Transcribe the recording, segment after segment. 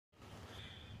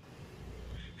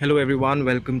Hello everyone,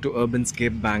 welcome to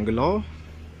Urbanscape Bangalore.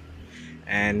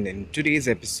 And in today's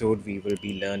episode, we will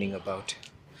be learning about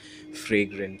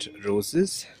fragrant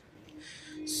roses.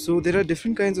 So, there are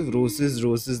different kinds of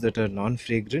roses that are non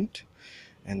fragrant,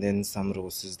 and then some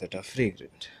roses that are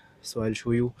fragrant. So, I'll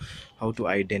show you how to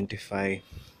identify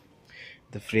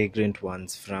the fragrant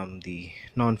ones from the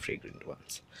non fragrant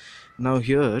ones. Now,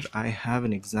 here I have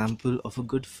an example of a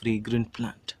good fragrant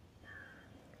plant.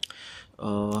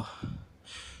 Uh,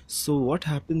 so, what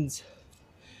happens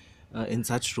in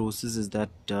such roses is that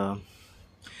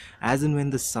as and when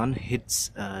the sun hits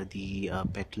the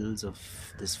petals of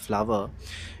this flower,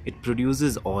 it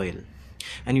produces oil,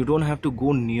 and you don't have to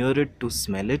go near it to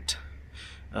smell it.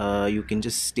 You can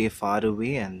just stay far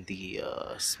away and the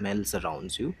smell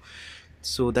surrounds you.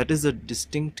 So that is a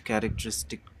distinct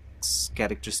characteristic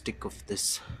of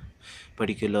this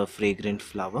particular fragrant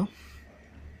flower.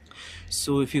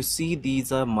 So if you see,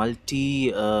 these are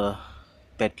multi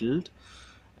petaled,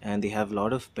 and they have a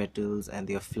lot of petals, and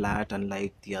they are flat,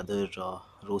 unlike the other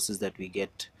roses that we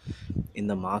get in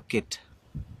the market.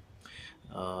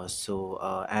 Their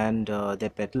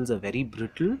petals are very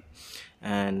brittle,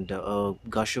 and a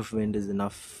gush of wind is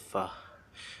enough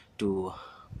to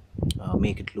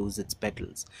make it lose its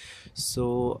petals.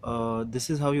 So this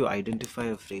is how you identify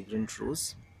a fragrant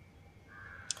rose.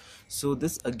 So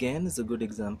this again is a good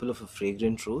example of a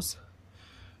fragrant rose,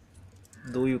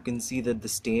 though you can see that the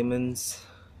stamens,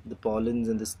 the pollens,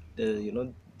 and this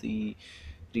the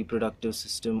reproductive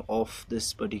system of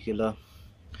this particular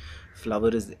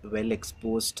flower is well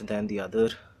exposed than the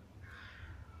other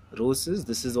roses.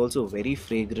 This is also a very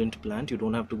fragrant plant. You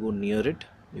don't have to go near it,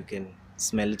 you can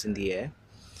smell it in the air.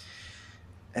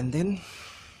 And then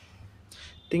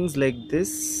things like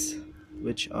this,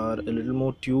 which are a little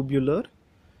more tubular,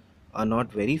 are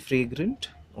not very fragrant.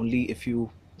 Only if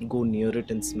you go near it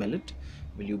and smell it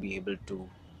will you be able to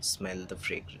smell the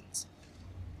fragrance.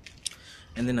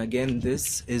 And then again,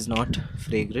 this is not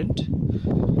fragrant.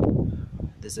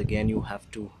 This again, you have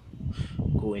to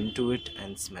go into it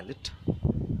and smell it.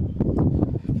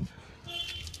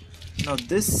 Now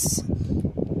this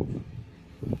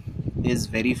is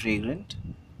very fragrant.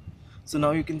 So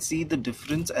now you can see the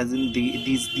difference, as in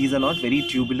these are not very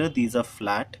tubular, these are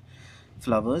flat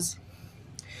flowers,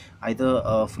 either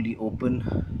fully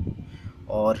open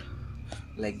or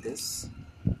like this.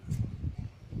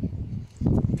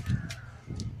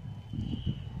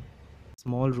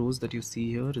 Small rose that you see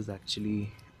here is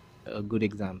actually a good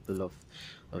example of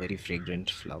a very fragrant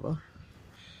flower.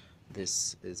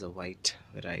 This is a white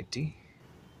variety.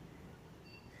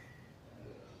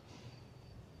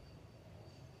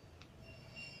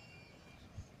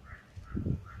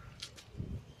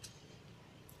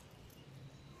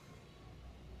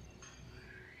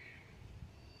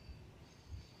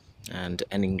 And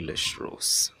an English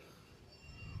rose.